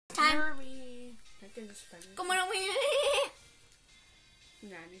Time. Nervy. That thing is funny. Come on over here.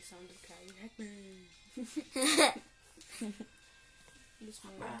 Nanny sounded cat. You heck me. This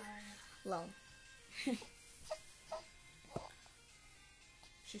morning. Long.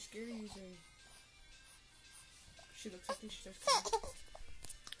 She's scary using. She looks at me, she starts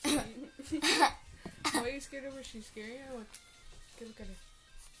crying. Why are you scared of her? She's scary or what? Okay, look at her.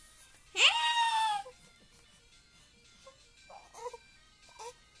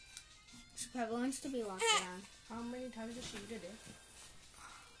 She probably wants to be walked around. How many times does she eat a day?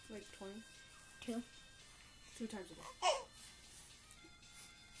 Like 20? 2. 2 times a day.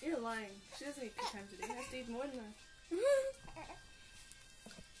 You're lying. She doesn't eat 2 times a day. She has to eat more than that.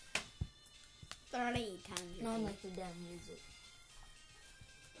 30 times. No, like the damn music.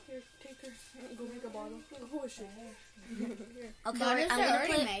 Here, take her. Go make a bottle. Who is she? Here. Okay, I'm gonna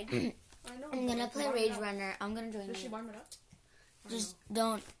play. I know. I'm gonna play Rage Runner. I'm gonna join Does she you. warm it up? Just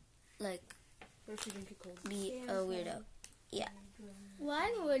don't like Or she drink it cold? be a weirdo. Yeah.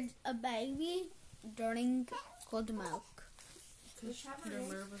 Why would a baby drink cold milk? Because they're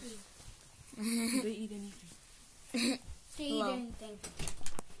nervous. They eat anything. She Hello. didn't think.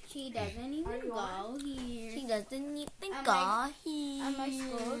 She doesn't even you go here. She doesn't even At go my- here. At my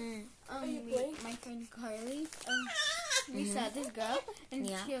school, you me, playing? my friend Carly, we saw this girl, and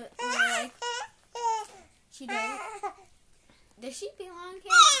Yeah. we were like, she does she belong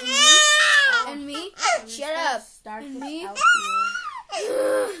here? And me, shut up. And me,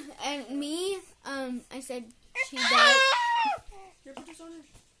 and me, I said, she died. Here, put this on her.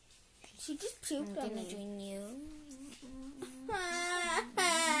 She just I'm pooped on gonna me. join you.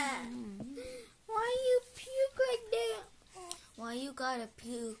 Why you puke like that? Why you gotta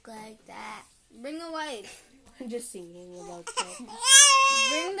puke like that? Bring a wife. I'm just singing about that.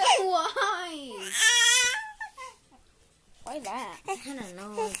 Bring the wife. Why that? I don't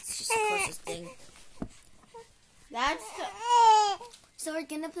know. It's just the closest thing. That's the... So we're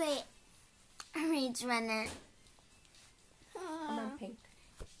gonna play Rage Runner. I'm on pink.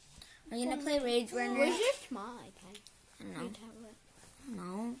 We're gonna play Rage Runner. Where's your small iPad? I don't Your know. tablet?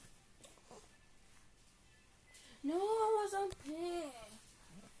 No. No, I was on pink.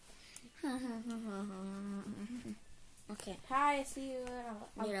 Okay. Hi, I see you.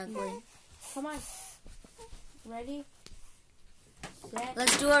 You're ugly. Come on. Ready? Set.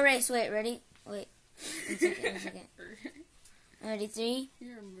 Let's do a race. Wait, ready? Wait. One second. Ready? 3,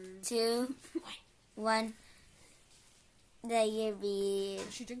 You're a move. 2, 1. There you be.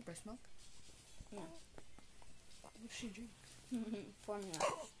 Does she drink breast milk? No. What does she drink? Formula.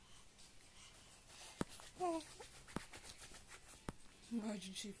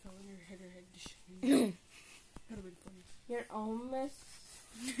 Imagine she fell in her head. That would have been funny. You're almost.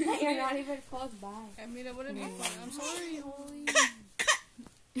 You're not even close by. I mean, it wouldn't be fun. I'm sorry, Holly.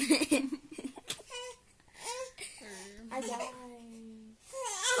 I died.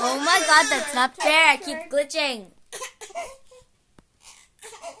 Oh my god, that's not fair. I keep glitching.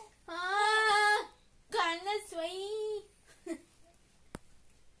 Ah, kinda sweet.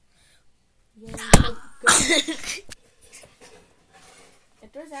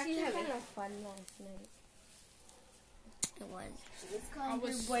 It was actually kind of fun last night. It was. It's I called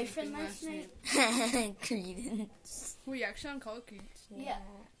was your boyfriend sleeping last night. Credence. We actually on Call of Duty. Yeah.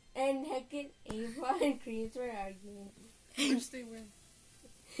 And heckin' Ava and Chris were arguing. First they win.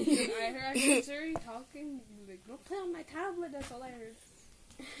 I heard Siri talking. Like, don't play on my tablet. That's all I heard.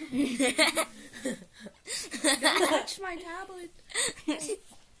 Don't touch my tablet.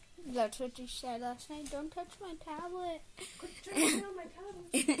 That's what you said last night. Don't touch my tablet. Quit trying to play on my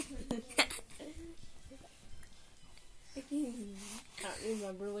tablet. I don't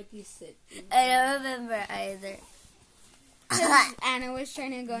remember what you said. I don't remember either. 'Cause Anna was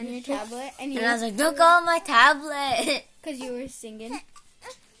trying to go on your tablet, and And I was like, don't go on my tablet. because you were singing.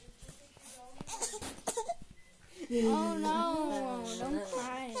 Oh no! Don't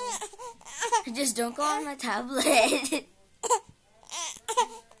cry. Just don't go on my tablet.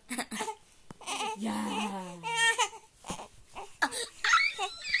 Yeah.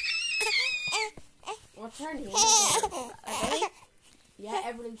 What's her name? Yeah,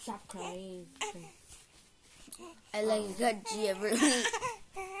 Evelyn, stop crying. I like got Everly.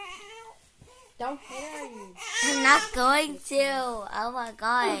 Don't hit her. I'm not going to. Oh my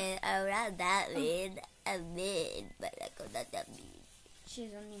god. I'm not that mean. I'm mean, but like I'm not that mean.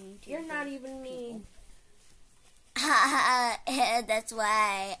 She's only mean to You're not even mean. That's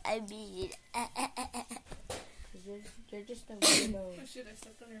why I'm mean. You're just a weirdo. Oh shit, I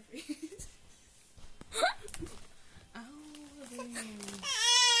stepped on her face. Ow.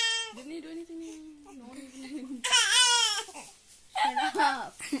 Didn't you do anything? No, Shut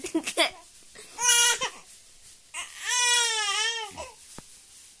up.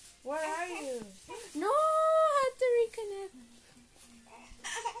 Where are you? No, I have to reconnect.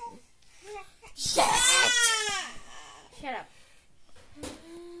 Shut up.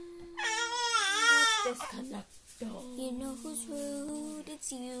 Disconnect. You know who's rude?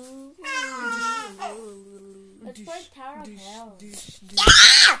 It's you. Let's play Tower of Hell.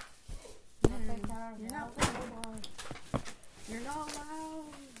 You're not playing. You're not allowed.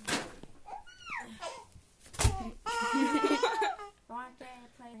 Want to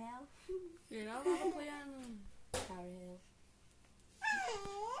play Hell? You're not allowed to play on Tower Hill.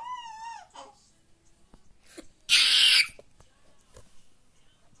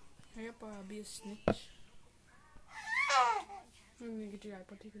 hurry up or I'll be a snitch. I'm gonna get your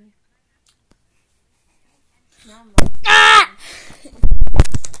iPod taken. Now I'm like,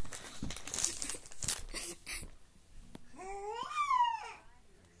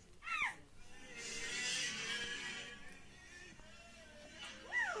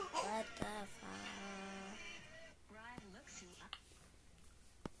 What the fuck? Brian looks you up.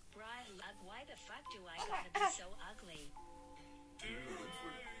 Brian, why the fuck do I gotta be so ugly?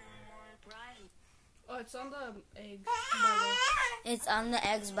 Brian, Oh, it's on the eggs. By the, It's on the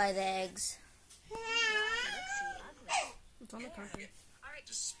eggs by the eggs. Brian looks you ugly. it's on the counter.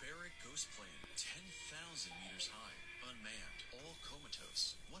 Disparate ghost plane, 10,000 meters high, unmanned, all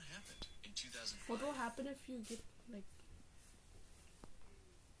comatose. What happened in 2005? What will happen if you get like?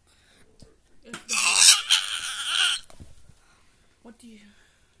 If the what do you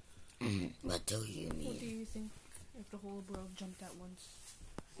What do you what do mean? you think if the whole world jumped at once?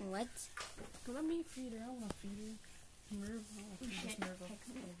 What? Let me feed her. I want to feed her. Merv, I want to feed this Merv.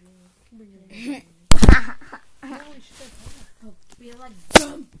 Bring her in. Holy shit! oh, be like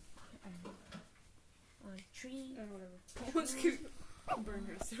jump on a tree. Whatever. Let's keep burn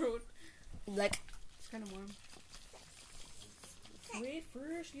her throat. Like, It's kind of warm. Wait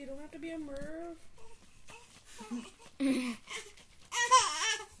first. You don't have to be a Merv.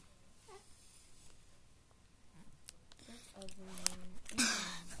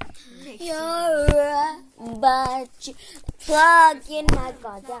 you're a bunch plug in my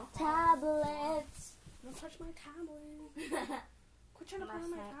goddamn tablets. Don't touch my tablet. Quit trying to play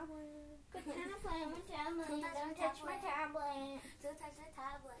on my tablet. Don't touch my tablet. Don't touch my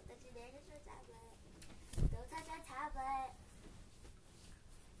tablet. Don't you dare touch my tablet. Don't touch my tablet.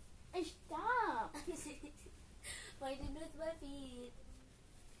 Hey, stop. Why did you with my feet?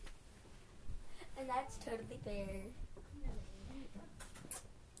 And that's totally fair.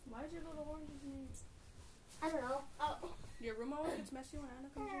 Why is your little orange in here? I don't know. Oh. Your room always gets messy when Anna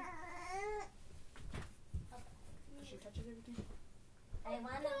comes in. She touches everything. I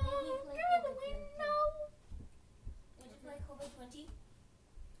want to maybe play COVID-20. Would you play COVID-20?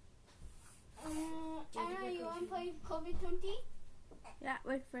 Anna, you want to play COVID-20? Yeah,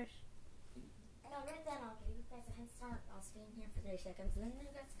 wait first. No, right then I'll give you guys a head start. I'll stay in here for 30 seconds, and then you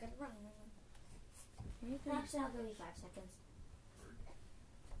guys gotta run. Actually, I'll give you 5 seconds.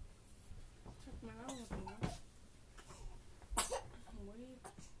 My mouth is open. What do you?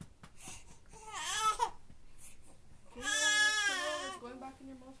 It's going back in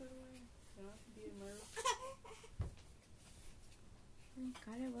your mouth everywhere. You don't have to be a Merv. Oh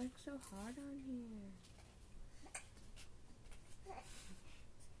God, I work so hard on here.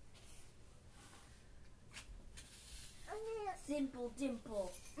 Simple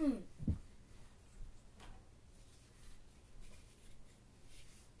dimple.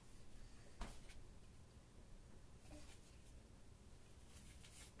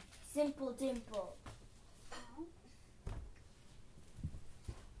 Simple dimple.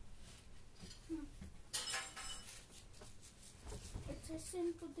 It's a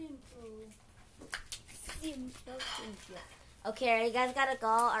simple dimple. Simple dimple. Okay, you guys gotta go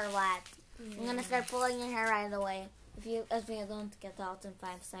or what? I'm gonna start pulling your hair right away. If we don't get out in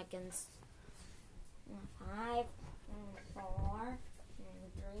 5 seconds. 5, 4,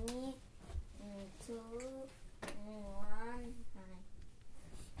 3, 2, 1.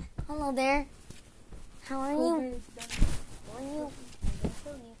 Hello there. How are you? How are you? I'm gonna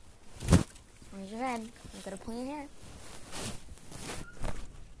pull you. Raise your head. I'm gonna pull your hair.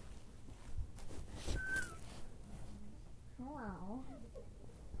 Hello.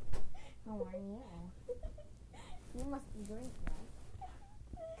 How are you? You must be great, right?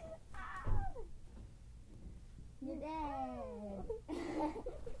 You're dead.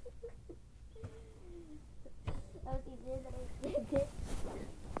 Okay, good that I did it.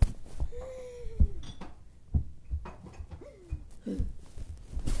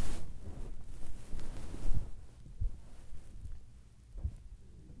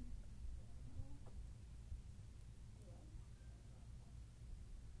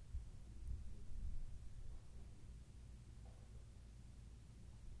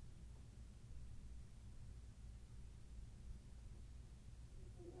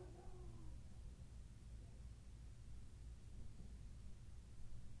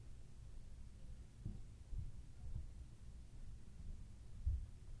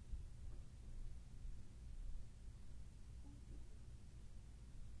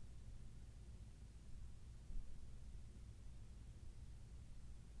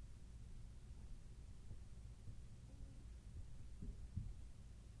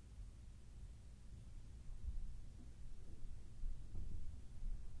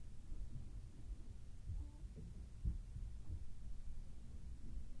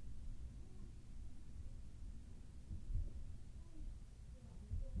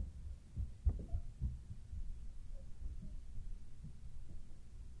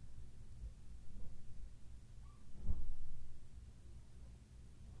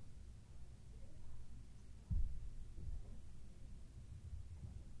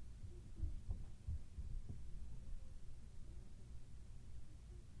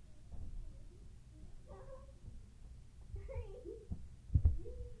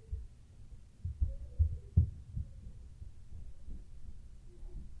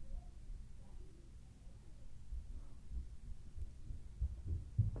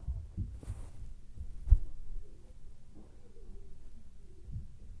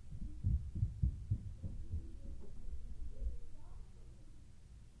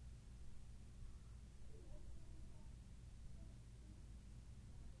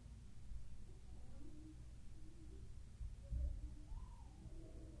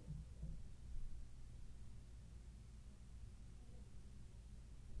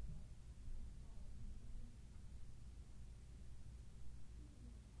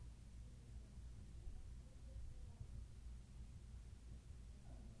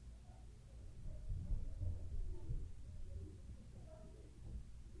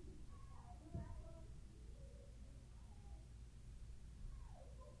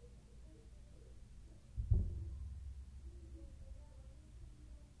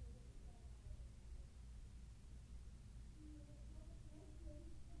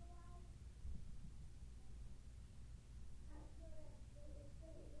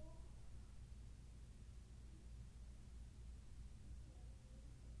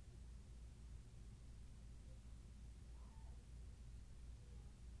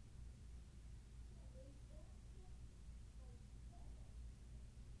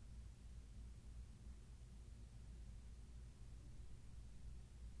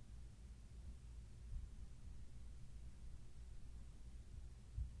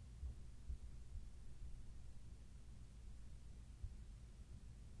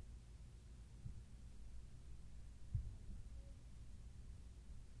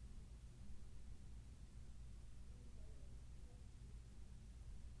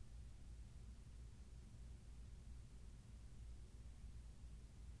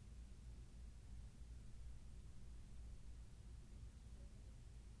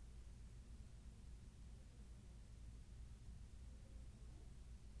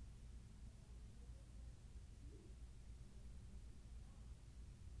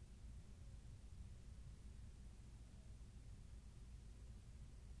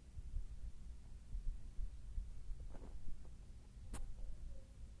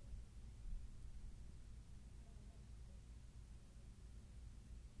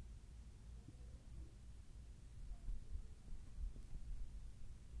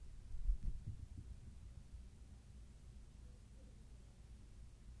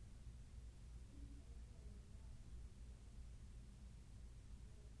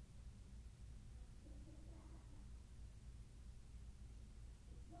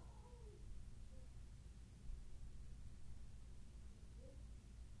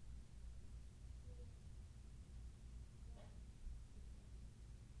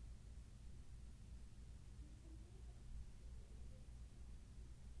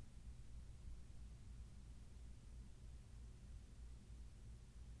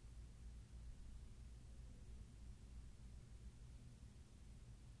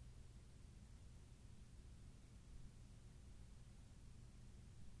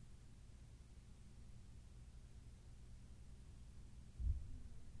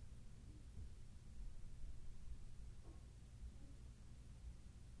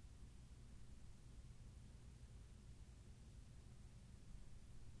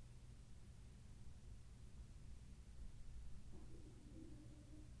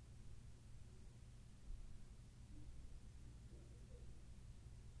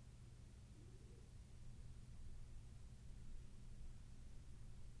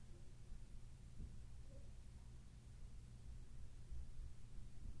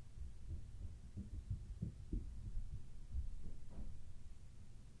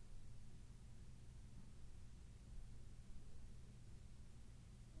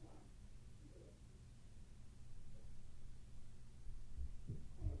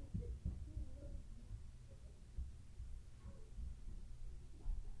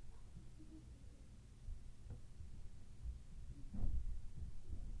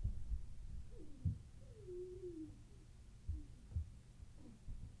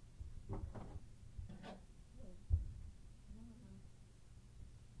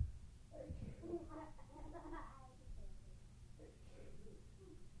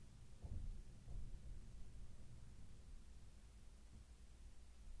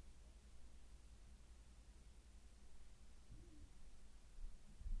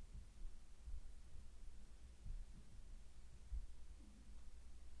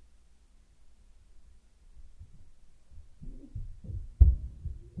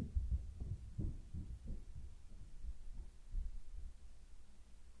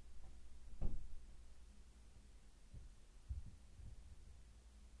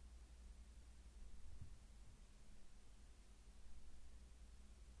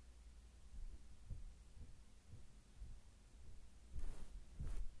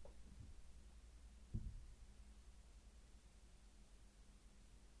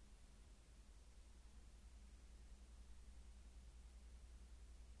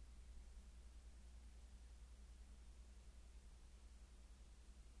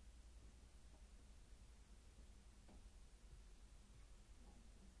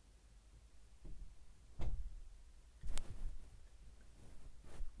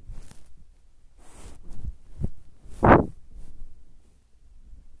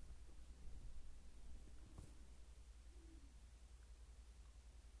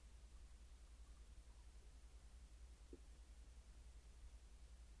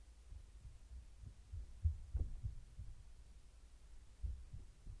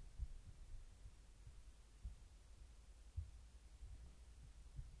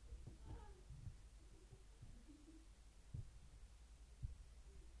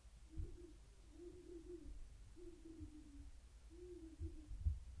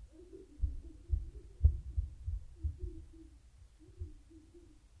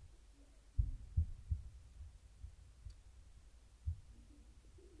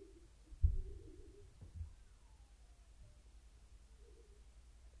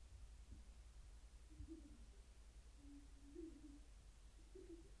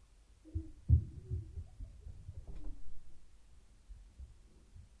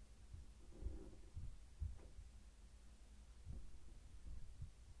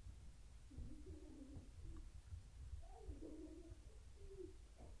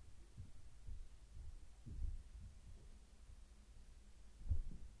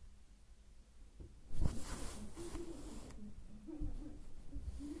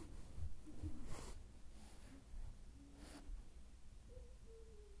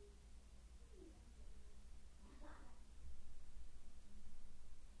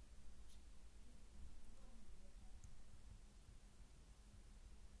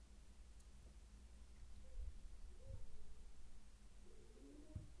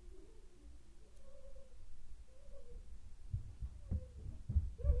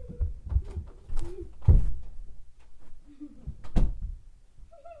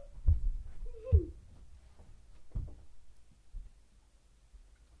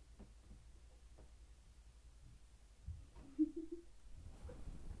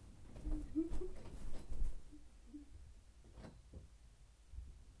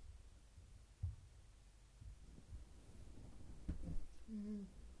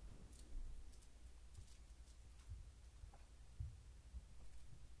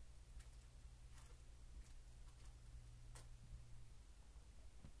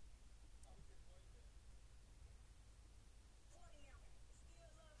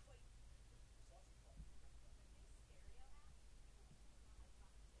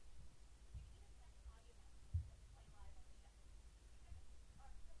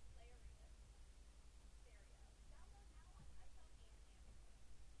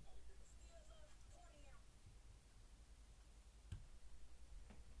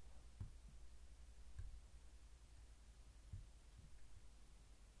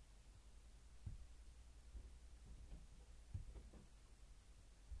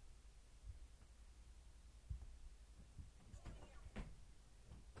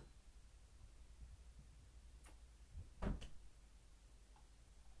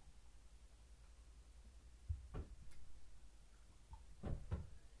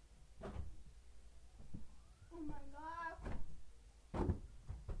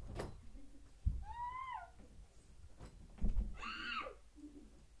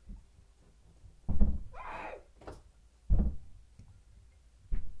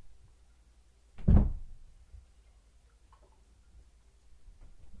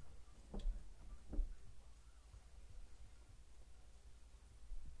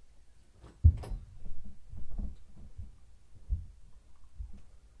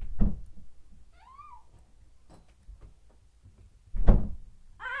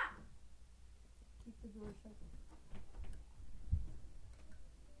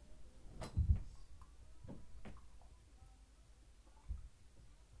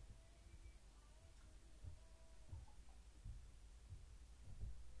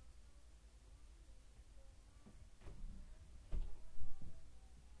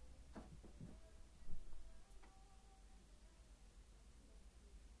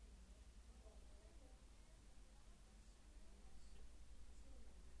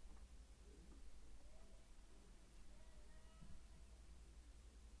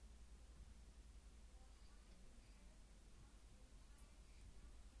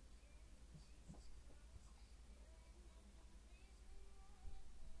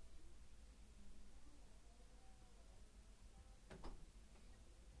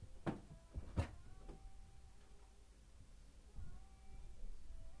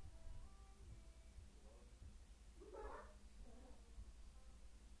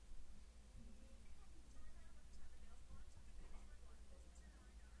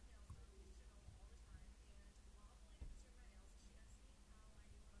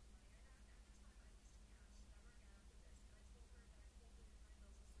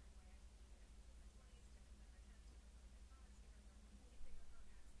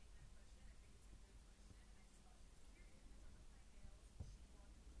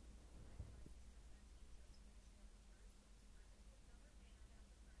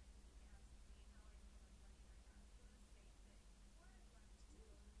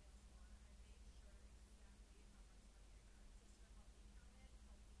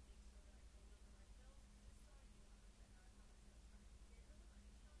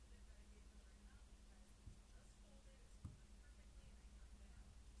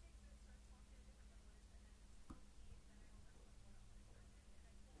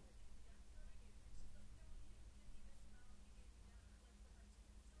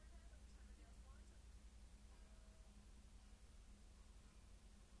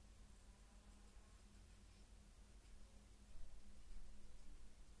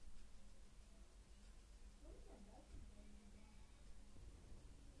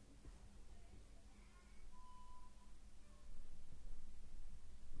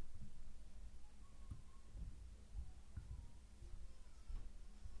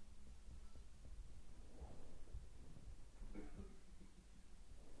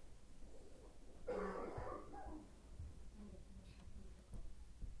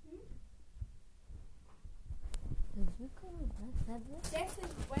 This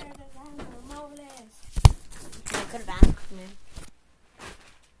is where the remote is. You could have asked me.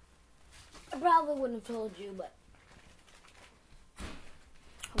 I probably wouldn't have told you, but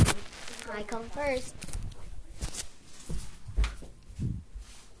I come first.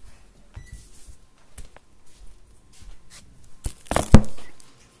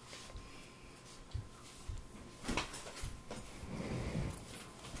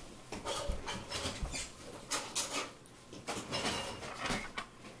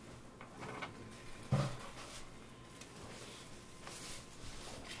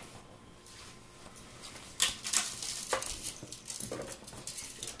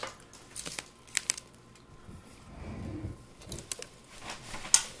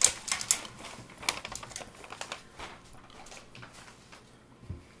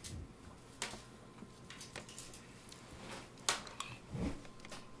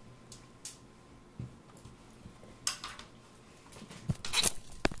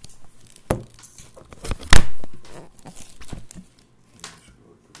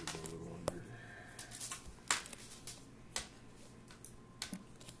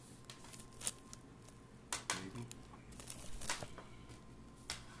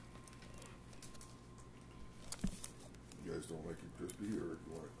 You guys don't like it crispy, or you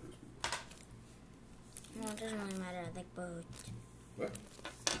want it crispy? No, it doesn't really matter. I like both. What?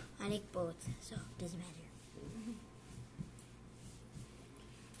 I like both, so it doesn't matter.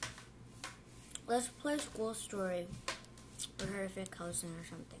 Let's play School Story or Horrific Housing or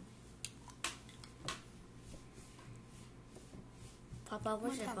something. Papa,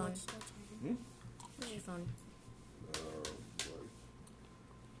 where's your phone? Hmm? Where's your phone? Like,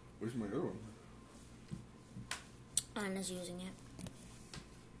 where's my other one? Anna's using it.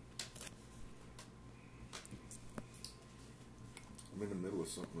 I'm in the middle of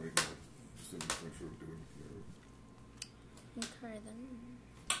something right now. Just in between sure of doing it. Okay, then.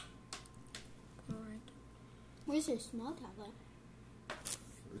 Alright. Where's your small tablet?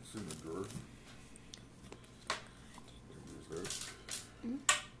 It's in the drawer. There's that.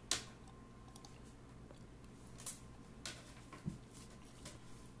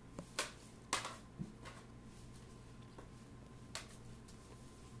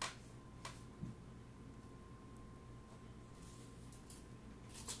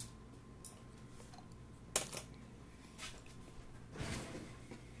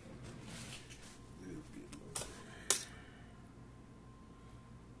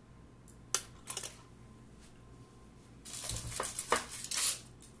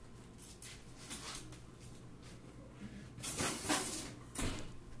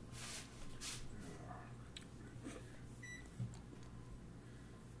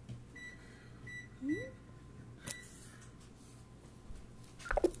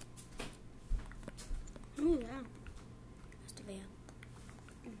 Oh, yeah. That's the video.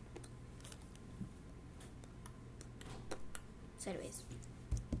 Sideways.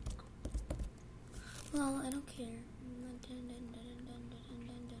 Well, I don't care.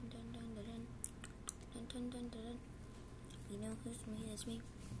 You know who's me? That's me.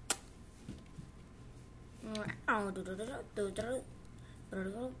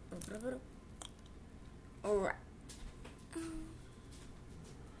 Alright.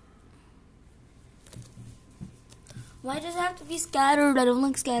 Why does it have to be scattered? I don't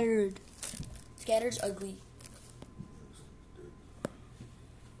like scattered. Scattered's ugly.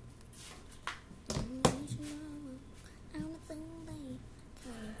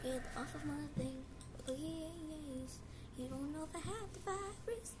 Off of my thing. Oh yes, you don't know if I have the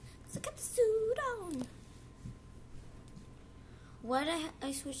virus, 'cause I got the suit on. Why did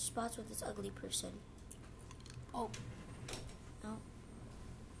I switch spots with this ugly person? Oh. No.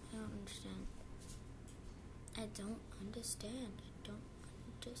 I don't understand. I don't understand. I don't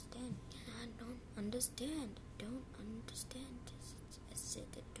understand. I don't understand. I don't understand. I said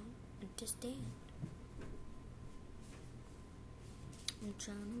I don't understand. I'm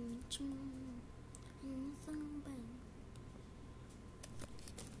trying to reach you.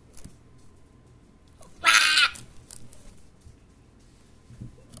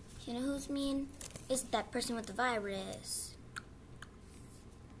 You know who's mean? It's that person with the virus.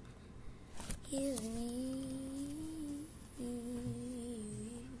 He's mean.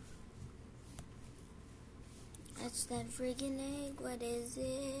 That's that friggin' egg. What is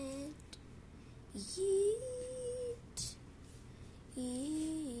it? Yeet. Yeet.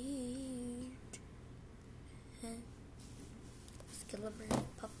 Skillabird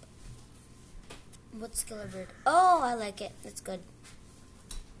pup. What's Skillabird? Oh, I like it. It's good.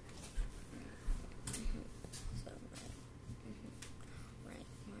 So, right.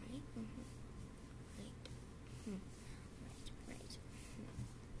 Right. Right.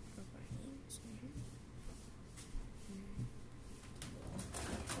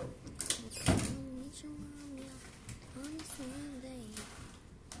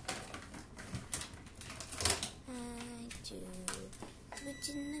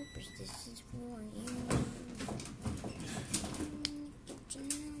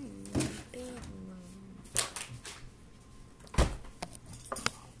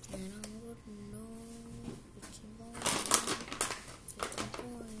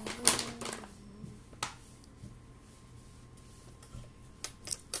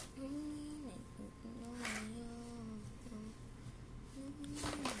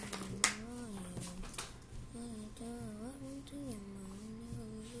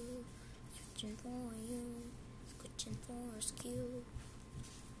 for you, searching for a skew.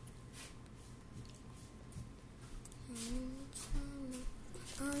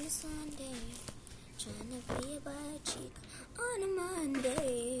 On a Sunday, trying to be a bad chick on a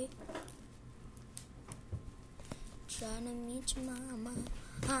Monday. Trying to meet your mama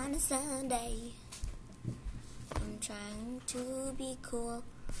on a Sunday. I'm trying to be cool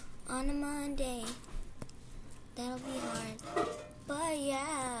on a Monday. That'll be hard, but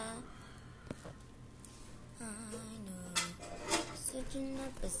yeah, I know. Such an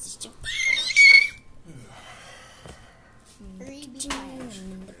opposition. I'm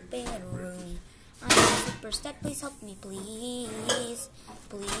in the bedroom. I'm super stuck. Please help me, please,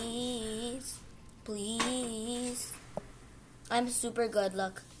 please, please. I'm super good.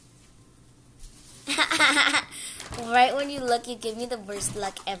 Look. Right when you look, you give me the worst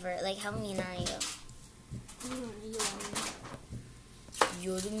luck ever. Like, how mean are you?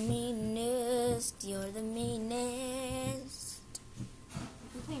 You're the meanest. You're the meanest.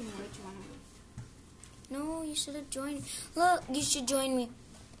 I'm playing which one? No, you should have joined. Look, you should join me.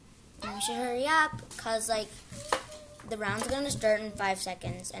 And we should hurry up, cause like the round's gonna start in 5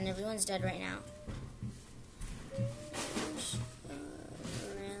 seconds, and everyone's dead right now.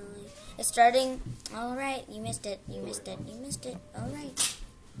 Really? It's starting. All right, you missed it. You missed it. You missed it. All right.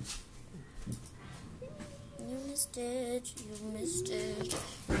 You missed it. You missed it.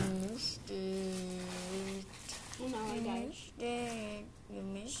 You missed it. Oh no, I died. Missed it. You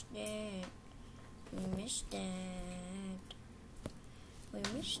missed it. We missed that. We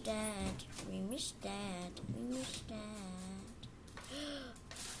missed that. We missed that. We missed that.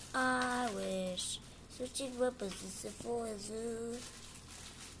 I wish such a opposite for a zoo.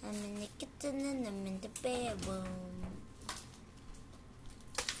 I'm in the kitchen and I'm in the bedroom.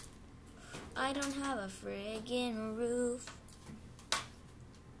 I don't have a friggin' roof.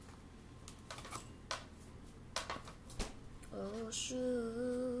 Oh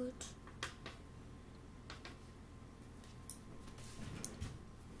shoot.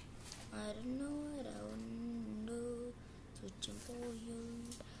 I don't know what I wouldn't do. Searching for you,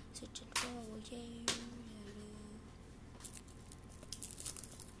 searching for you.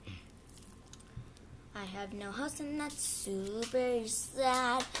 I have no house and that's super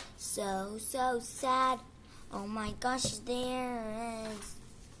sad. So sad. Oh my gosh, there is.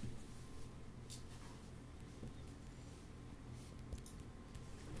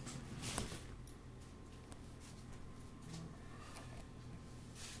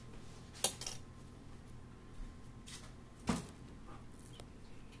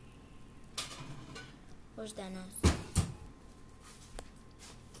 Where's Dennis?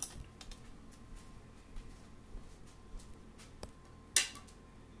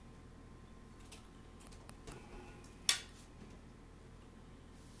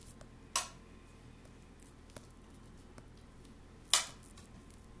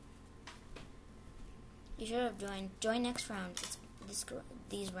 You should have joined. Join next round.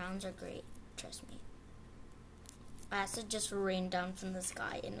 These rounds are great. Trust me. Acid just rained down from the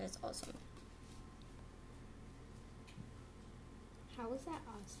sky and it was awesome. How was that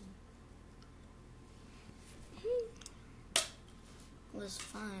awesome? It was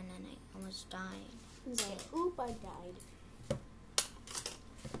fun and I almost died. No. Oop, I died.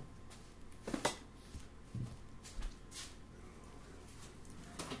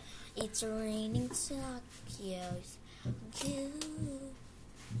 It's raining tacos. Ooh,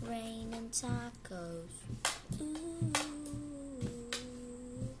 raining tacos. Ooh,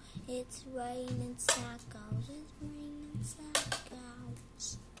 it's raining tacos. It's raining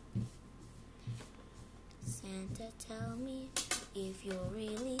tacos. Santa, tell me if you're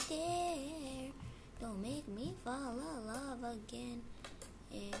really there. Don't make me fall in love again.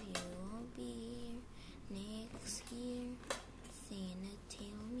 If you won't be here next year, Santa,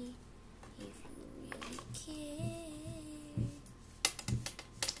 tell me if you really care.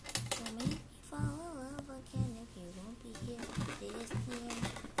 Don't make me fall in love again if you won't be here this year.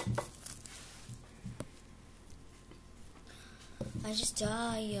 I just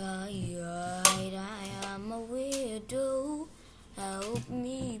died. I am a widow. Help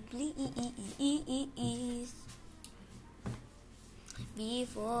me, please.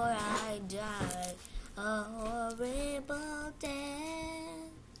 Before I die a horrible death.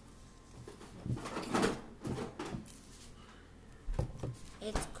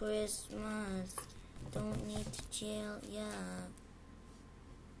 It's Christmas. Don't need to chill, yeah.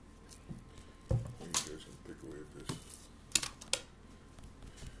 You guys can pick away at this.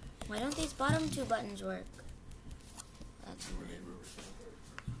 Why don't these bottom two buttons work?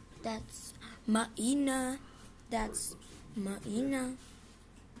 That's Maina. That's Maina.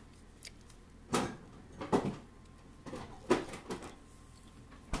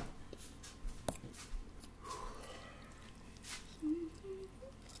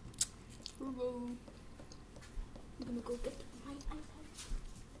 me go get my iPad.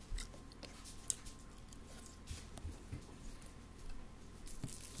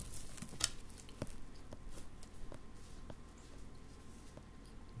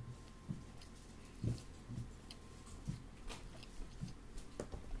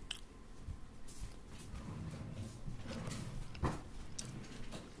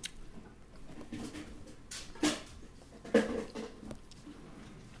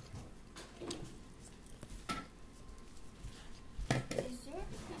 Is there an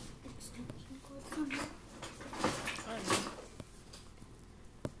extension cord somewhere? I don't know.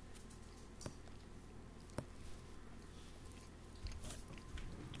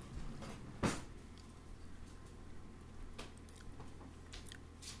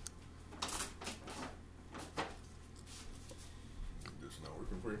 This not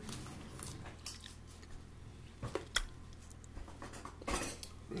working for you?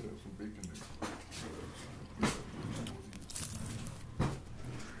 Better have some bacon there.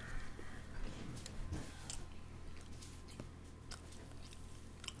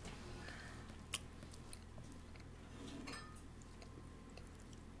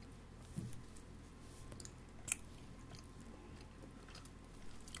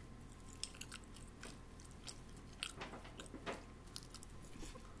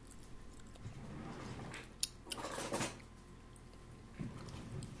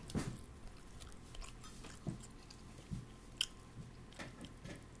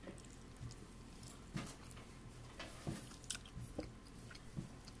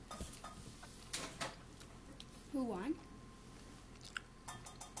 Who won?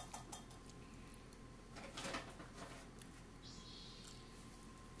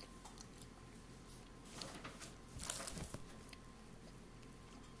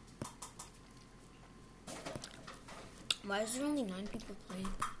 Why is there only 9 people playing?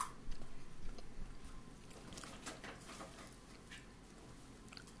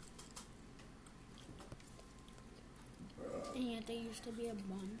 And yet there used to be a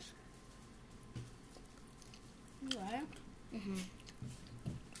bunch. Right? Mm-hmm.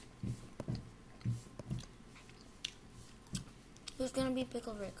 Who's gonna be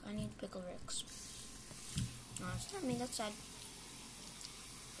Pickle Rick? I need Pickle Ricks. No, it's not me, that's sad.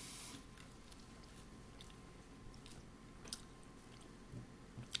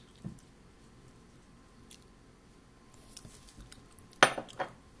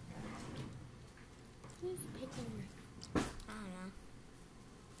 Who's Pickle Rick? I don't know.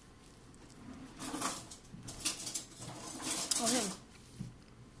 Oh, him.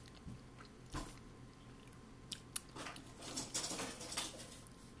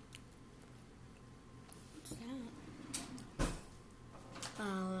 What's that?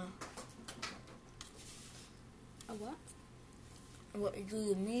 A what? What do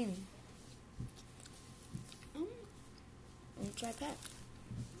you mean? Mm. Let me try pet.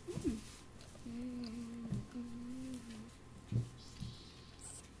 Mm.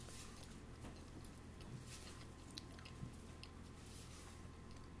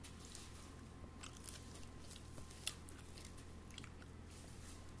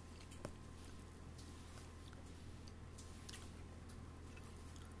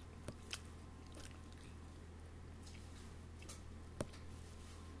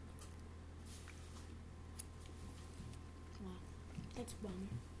 Wow, that's a bummer.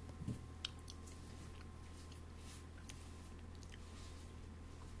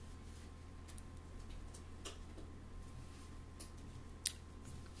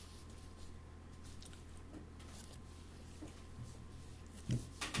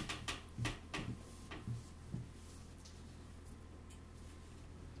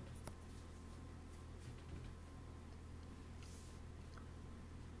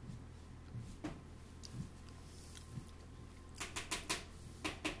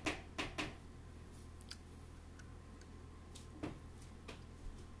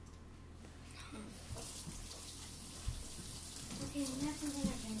 Okay, we have something to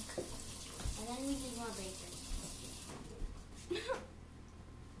drink. And then we need more bacon.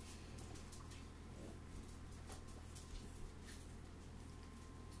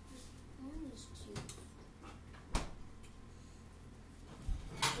 Orange juice.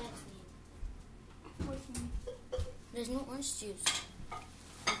 That's me. There's no orange juice.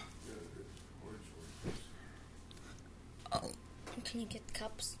 Oh, can you get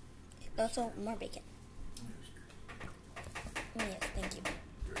cups? Also, more bacon. Yes, thank you.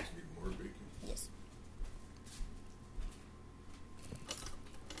 You guys need more bacon? Yes.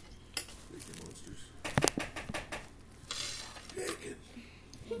 Bacon monsters. Bacon.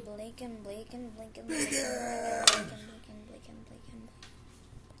 Bacon.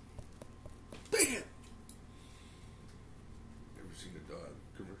 Bacon.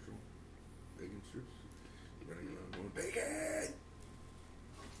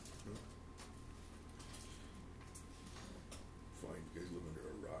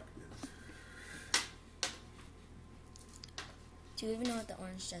 Do you even know what the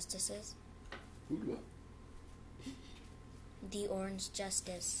Orange Justice is? Who what? The Orange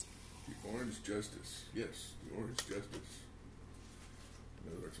Justice. The Orange Justice. Yes, the Orange Justice.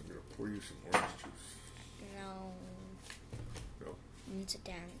 In other words, I'm going to pour you some orange juice. No. No? You need to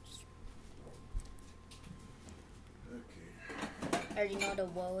dance. Okay. Or do you know what a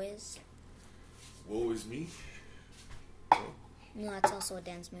woe is? Woe is me? No. No, that's also a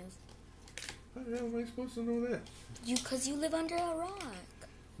dance move. How the hell am I supposed to know that? Because you live under a rock.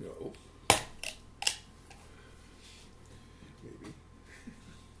 No. Maybe.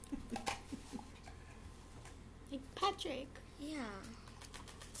 Like Patrick. Yeah.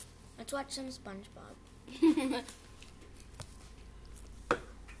 Let's watch some SpongeBob.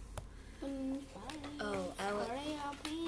 Bye.